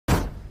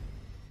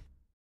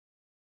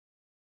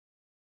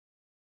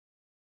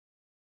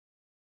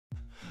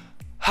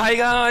Hi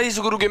guys,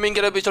 गुरु gaming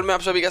के episode में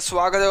आप सभी का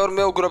स्वागत है और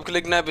मैं गुरु के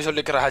लिए नया एपिसोड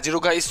लेकर हाजिर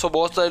हूँ गाइस। तो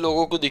बहुत सारे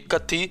लोगों को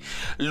दिक्कत थी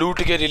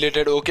लूट के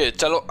रिलेटेड। ओके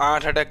चलो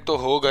 8 अटैक तो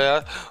हो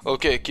गया।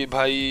 ओके कि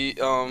भाई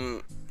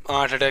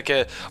 8 अटैक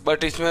है,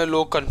 बट इसमें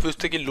लोग कंफ्यूज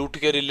थे कि लूट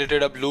के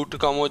रिलेटेड अब लूट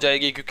कम हो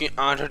जाएगी क्योंकि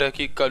 8 अटैक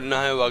ही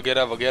करना है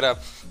वगैरह वगैरह।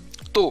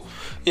 तो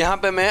यहाँ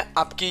पे मैं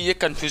आपकी ये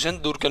कन्फ्यूजन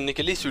दूर करने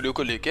के लिए इस वीडियो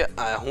को लेके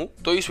आया हूँ।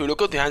 तो इस वीडियो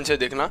को ध्यान से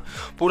देखना,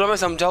 पूरा मैं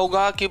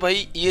समझाऊंगा कि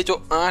भाई ये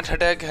जो 8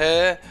 अटैक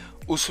है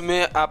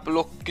उसमें आप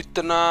लोग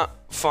कितना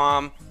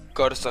फार्म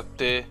कर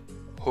सकते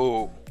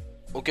हो।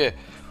 ओके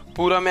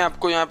पूरा मैं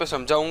आपको यहाँ पे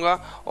समझाऊंगा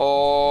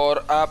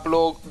और आप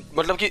लोग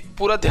मतलब कि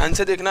पूरा ध्यान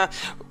से देखना।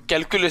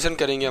 कैलकुलेशन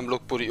करेंगे हम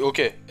लोग पूरी।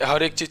 ओके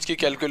हर एक चीज़ की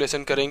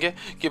कैलकुलेशन करेंगे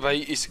कि भाई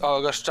इस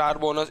अगर स्टार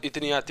बोनस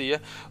इतनी आती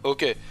है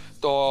ओके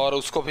तो और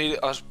उसको फिर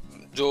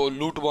जो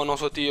लूट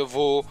बोनस होती है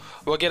वो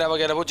वगैरह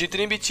वगैरह, वो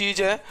जितनी भी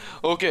चीज़ है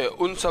ओके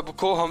उन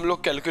सबको हम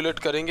लोग कैलकुलेट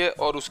करेंगे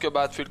और उसके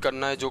बाद फिर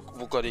करना है जो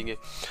वो करेंगे।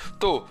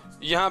 तो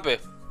यहाँ पे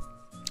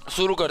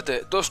शुरू करते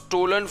हैं। तो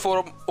स्टोलन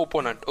फॉर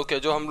ओपोनेंट, ओके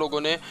जो हम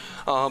लोगों ने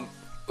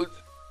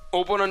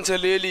ओपोनेंट से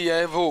ले लिया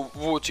है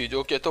वो चीज़।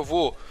 ओके तो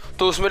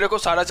उसमें देखो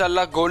 4.5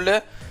 लाख गोल्ड है,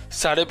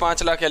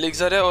 5.5 लाख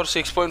एलिक्सर है और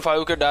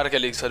 6.5 के डार्क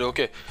एलिक्सर है।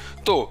 ओके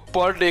तो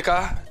पर डे का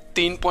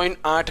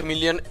 3.8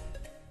 मिलियन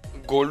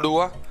गोल्ड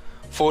हुआ,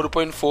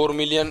 4.4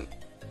 मिलियन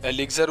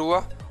एलिक्सर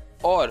हुआ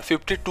और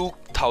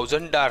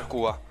 52,000 डार्क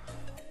हुआ।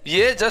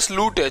 ये जस्ट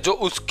लूट है जो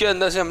उसके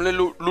अंदर से हमने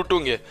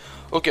लूटेंगे।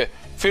 ओके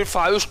फिर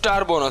 5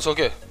 star bonus.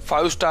 Okay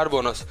 5 star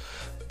bonus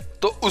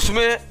तो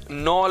उसमें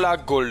 9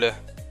 लाख गोल्ड है।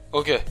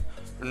 ओके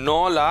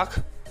 9 लाख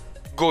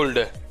गोल्ड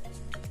है,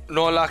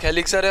 9 लाख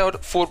एलिक्सर है और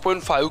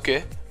 4.5 के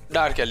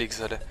डार्क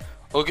एलिक्सर है।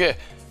 ओके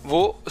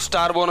वो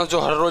स्टार बोनस जो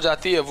हर रोज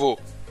आती है वो।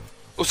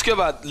 उसके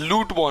बाद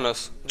लूट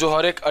बोनस जो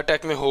हर एक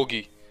अटैक में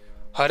होगी,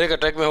 हर एक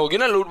अटैक में होगी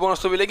ना, लूट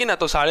बोनस तो मिलेगी ना।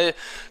 तो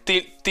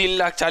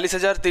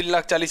 3,40,000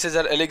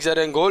 3,40,000 एलिक्सर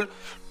एंड गोल्ड,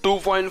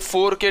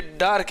 2.4 के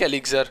डार्क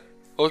एलिक्सर।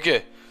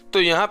 ओके तो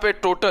यहाँ पे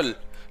टोटल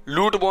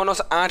लूट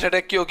बोनस 8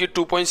 अटैक की होगी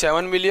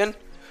 2.7 million,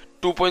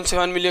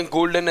 2.7 million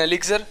gold and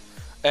elixir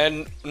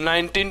and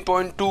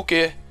 19.2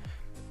 के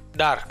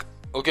डार्क।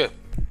 ओके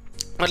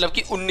मतलब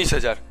कि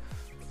 19,000।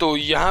 तो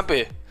यहाँ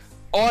पे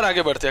और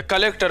आगे बढ़ते हैं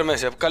कलेक्टर में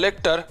से। अब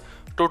कलेक्टर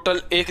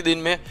टोटल एक दिन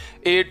में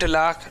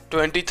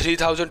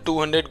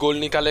 8,23,200 गोल्ड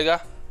निकालेगा,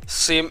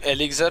 same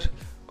elixir.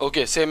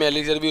 Okay same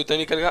elixir भी उतना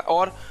निकलेगा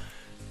और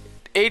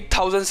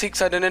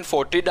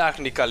 8,640 डार्क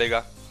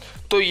निकालेगा।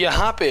 तो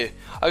यहाँ पे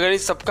अगर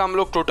इस सबका हम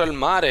लोग टोटल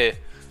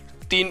मारे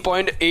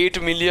 3.8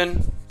 मिलियन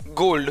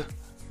गोल्ड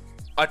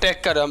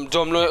अटैक कर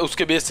जो हम लोग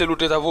उसके बेस से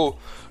लूटे था वो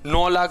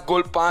 9 लाख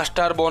गोल्ड 5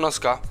 स्टार बोनस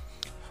का।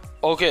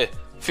 ओके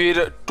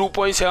फिर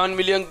 2.7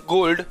 मिलियन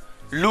गोल्ड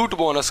लूट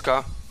बोनस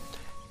का,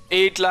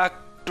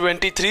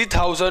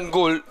 8,23,000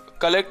 गोल्ड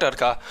कलेक्टर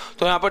का।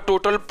 तो यहाँ पर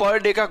टोटल पर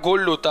डे का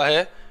गोल्ड होता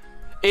है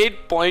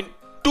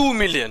 8.2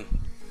 million,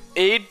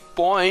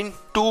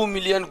 8.2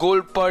 million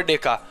gold per day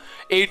का,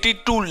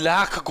 82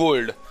 lakh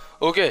gold.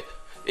 Okay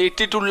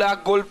 82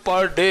 lakh gold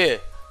per day.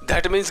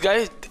 That means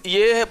guys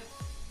ये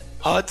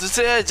हद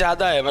से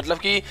ज़्यादा है, मतलब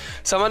कि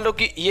समझ लो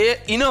कि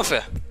ये इनफ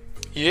है,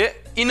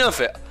 ये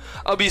इनफ है।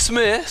 अब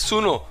इसमें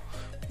सुनो,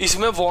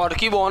 इसमें वॉर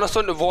की बोनस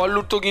तो वॉर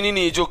लूट तो गिनी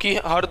नहीं जो कि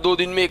हर 2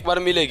 दिन में एक बार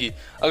मिलेगी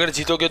अगर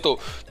जीतोगे तो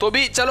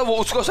भी चलो वो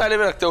उसको साइड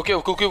में रखते हैं। ओके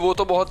क्योंकि वो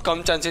तो बहुत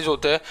कम चांसेस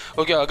होते हैं।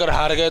 ओके अगर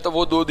हार गए तो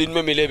वो 2 दिन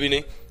में मिले भी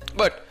नहीं।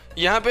 बट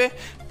यहाँ पे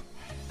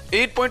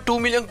 8.2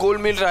 मिलियन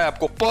गोल्ड मिल रहा है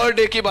आपको पर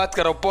डे की बात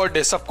कर रहा हूँ, पर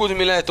डे सब कुछ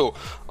मिला है। तो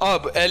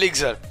अब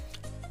एलिक्सर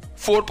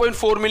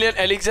 4.4 मिलियन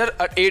एलिक्सर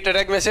 8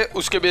 अटैक में से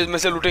उसके बेस में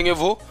से लूटेंगे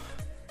वो।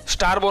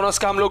 स्टार बोनस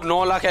का हम लोग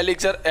 9 लाख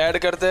एलिक्सर ऐड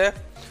करते हैं,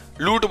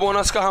 लूट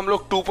बोनस का हम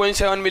लोग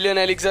 2.7 मिलियन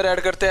एलिक्सर ऐड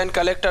करते हैं एंड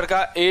कलेक्टर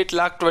का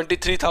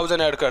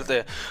 8,23,000 ऐड करते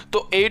हैं।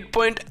 तो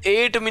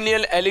 8.8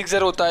 मिलियन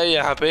एलिक्सर होता है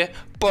यहाँ पे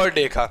पर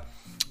डे का।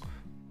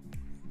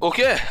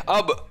 ओके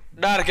अब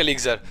डार्क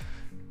एलिक्सर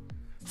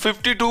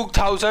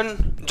 52,000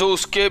 जो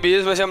उसके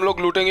बेस में से हम लोग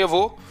लूटेंगे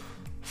वो,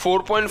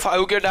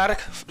 4.5 के डार्क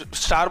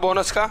स्टार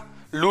बोनस का,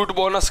 लूट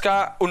बोनस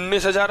का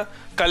 19,000,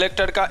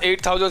 कलेक्टर का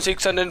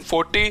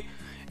 8,640,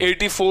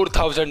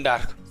 84,000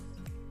 dark.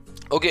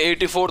 Okay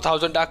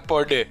 84,000 dark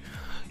per day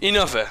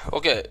enough है।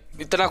 ओके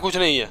इतना कुछ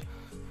नहीं है।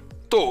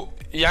 तो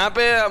यहाँ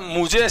पे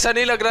मुझे ऐसा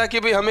नहीं लग रहा कि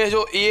भाई हमें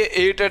जो ये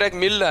 8 अटैक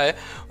मिल रहा है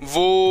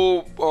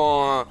वो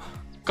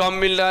कम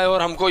मिल रहा है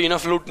और हमको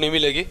इनफ लूट नहीं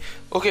मिलेगी।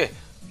 Okay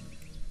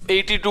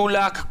 82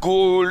 lakh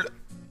gold,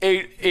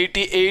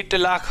 88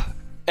 lakh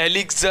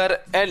elixir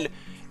and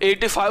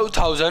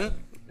 85,000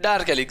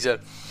 dark elixir,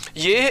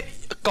 ये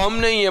कम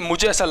नहीं है,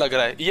 मुझे ऐसा लग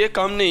रहा है ये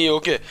कम नहीं है।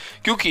 ओके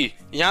क्योंकि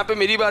यहाँ पे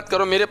मेरी बात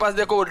करो, मेरे पास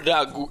देखो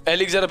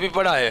एलिक्सर अभी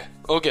पड़ा है।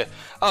 ओके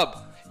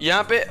अब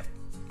यहाँ पे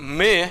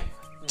मैं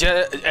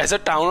एज अ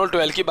टाउन हॉल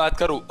 12 की बात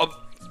करूँ,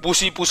 अब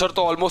पुशर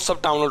तो ऑलमोस्ट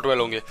सब टाउन हॉल 12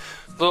 होंगे।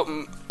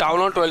 तो टाउन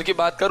हॉल 12 की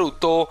बात करूँ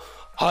तो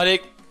हर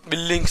एक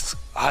बिल्डिंग्स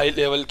हाई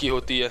लेवल की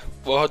होती है,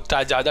 बहुत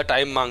ज़्यादा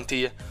टाइम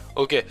मांगती है।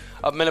 ओके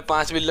अब मैंने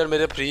 5 बिल्डर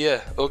मेरे फ्री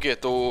है। ओके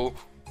तो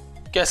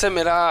कैसे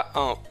मेरा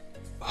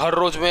हर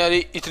रोज़ में यार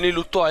इतनी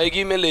लूट तो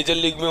आएगी, मैं लेजेंड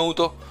लीग में हूँ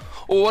तो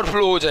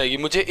ओवरफ्लो हो जाएगी।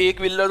 मुझे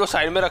एक बिल्डर तो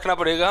साइड में रखना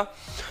पड़ेगा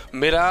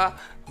मेरा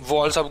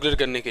वॉल्स अपग्रेड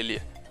करने के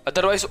लिए,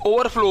 अदरवाइज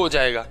ओवरफ्लो हो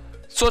जाएगा।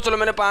 सो चलो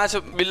मैंने 5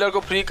 बिल्डर को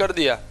फ्री कर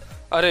दिया,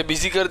 अरे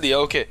बिजी कर दिया।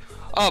 ओके,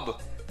 अब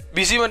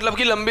बिजी मतलब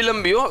कि लंबी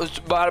लंबी हो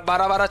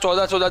 12-12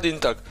 14-14 दिन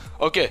तक।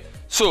 ओके,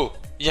 सो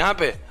यहाँ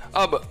पे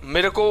अब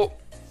मेरे को,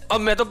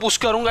 अब मैं तो पुश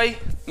करूँगा ही,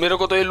 मेरे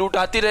को तो ये लूट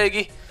आती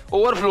रहेगी,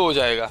 ओवरफ्लो हो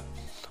जाएगा।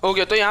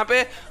 ओके, तो यहाँ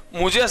पे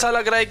मुझे ऐसा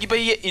लग रहा है कि भाई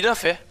ये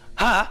इनफ है।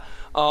 हाँ,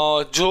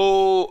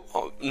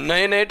 जो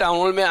नए नए टाउन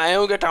हॉल में आए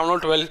होंगे, टाउन हॉल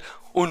 12,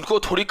 उनको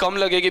थोड़ी कम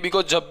लगेगी,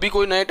 बिकॉज जब भी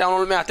कोई नए टाउन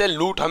हॉल में आते हैं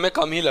लूट हमें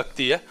कम ही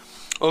लगती है।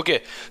 ओके,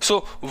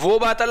 सो वो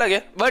बात अलग है।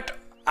 बट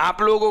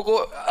आप लोगों को,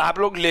 आप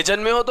लोग लेजेंड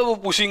में हो तो वो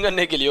पुशिंग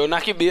करने के लिए हो, ना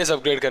कि बेस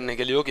अपग्रेड करने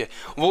के लिए। ओके,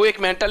 वो एक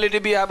मेंटालिटी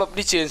भी आप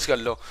अपनी चेंज कर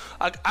लो।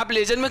 आप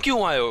लेजेंड में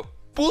क्यों आए हो?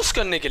 पुश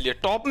करने के लिए,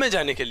 टॉप में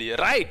जाने के लिए,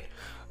 राइट।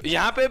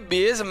 यहाँ पे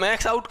बेस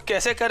मैक्स आउट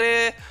कैसे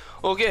करे,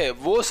 ओके,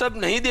 वो सब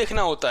नहीं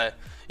देखना होता है।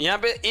 यहाँ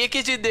पे एक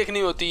ही चीज देखनी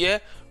होती है,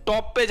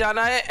 टॉप पे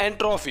जाना है एंड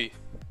ट्रॉफी,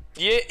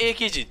 ये एक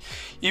ही चीज।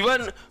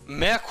 इवन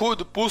मैं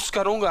खुद पुश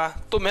करूंगा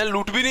तो मैं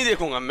लूट भी नहीं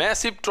देखूंगा, मैं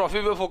सिर्फ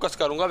ट्रॉफी पे फोकस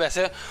करूंगा।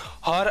 वैसे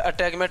हर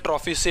अटैक में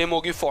ट्रॉफी सेम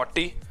होगी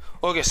 40।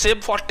 ओके, सेम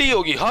 40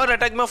 होगी हर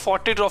अटैक में,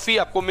 40 ट्रॉफी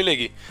आपको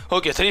मिलेगी।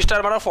 ओके, 3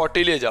 स्टार मारा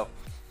 40 ले जाओ,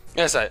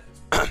 ऐसा है।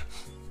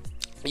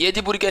 ये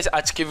थी पूरी कैसे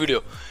आज की वीडियो,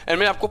 एंड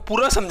मैंने आपको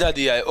पूरा समझा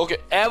दिया है। Okay,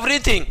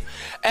 everything,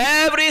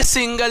 every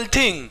single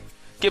thing,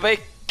 कि भाई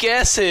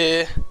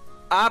कैसे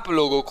आप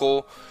लोगों को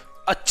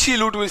अच्छी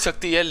लूट मिल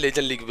सकती है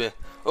लेजेंड लीग में।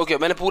 ओके,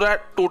 मैंने पूरा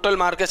टोटल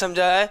मार के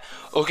समझाया है।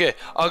 ओके,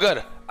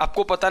 अगर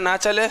आपको पता ना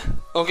चले,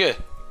 ओके,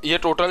 ये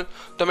टोटल,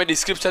 तो मैं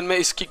डिस्क्रिप्शन में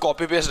इसकी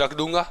कॉपी पेस्ट रख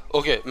दूंगा।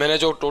 ओके, मैंने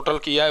जो टोटल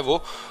किया है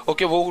वो,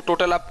 ओके, वो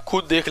टोटल आप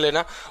खुद देख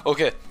लेना।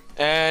 ओके,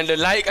 एंड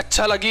लाइक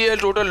अच्छा लगी है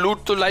टोटल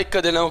लूट तो लाइक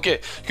कर देना। ओके,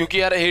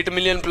 क्योंकि यार 8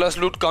 मिलियन प्लस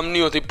लूट कम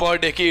नहीं होती, पर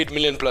डे की 8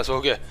 मिलियन प्लस।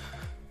 ओके,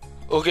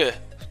 ओके,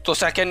 तो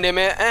सेकेंड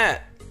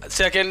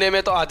डे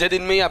में तो आधे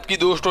दिन में ही आपकी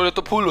 2 स्टोरेज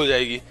तो फुल हो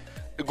जाएगी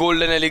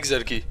गोल्डन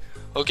एलिक्सर की।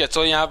 ओके,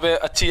 तो यहाँ पे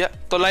अच्छी है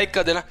तो लाइक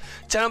कर देना।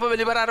 चैनल पर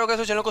पहली बार आ रहा होगा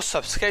तो चैनल को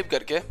सब्सक्राइब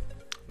करके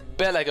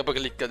बेल आइकन पर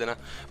क्लिक कर देना,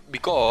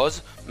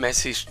 बिकॉज मैं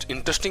ऐसी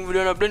इंटरेस्टिंग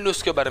वीडियो और अपडेट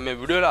न्यूज़ के बारे में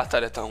वीडियो लाता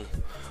रहता हूँ।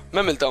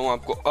 मैं मिलता हूँ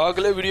आपको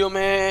अगले वीडियो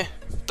में,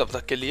 तब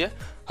तक के लिए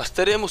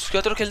हंसते रहिए,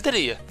 मुस्कुराते और खेलते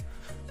रहिए।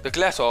 The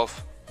clash of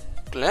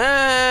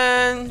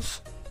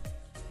clans.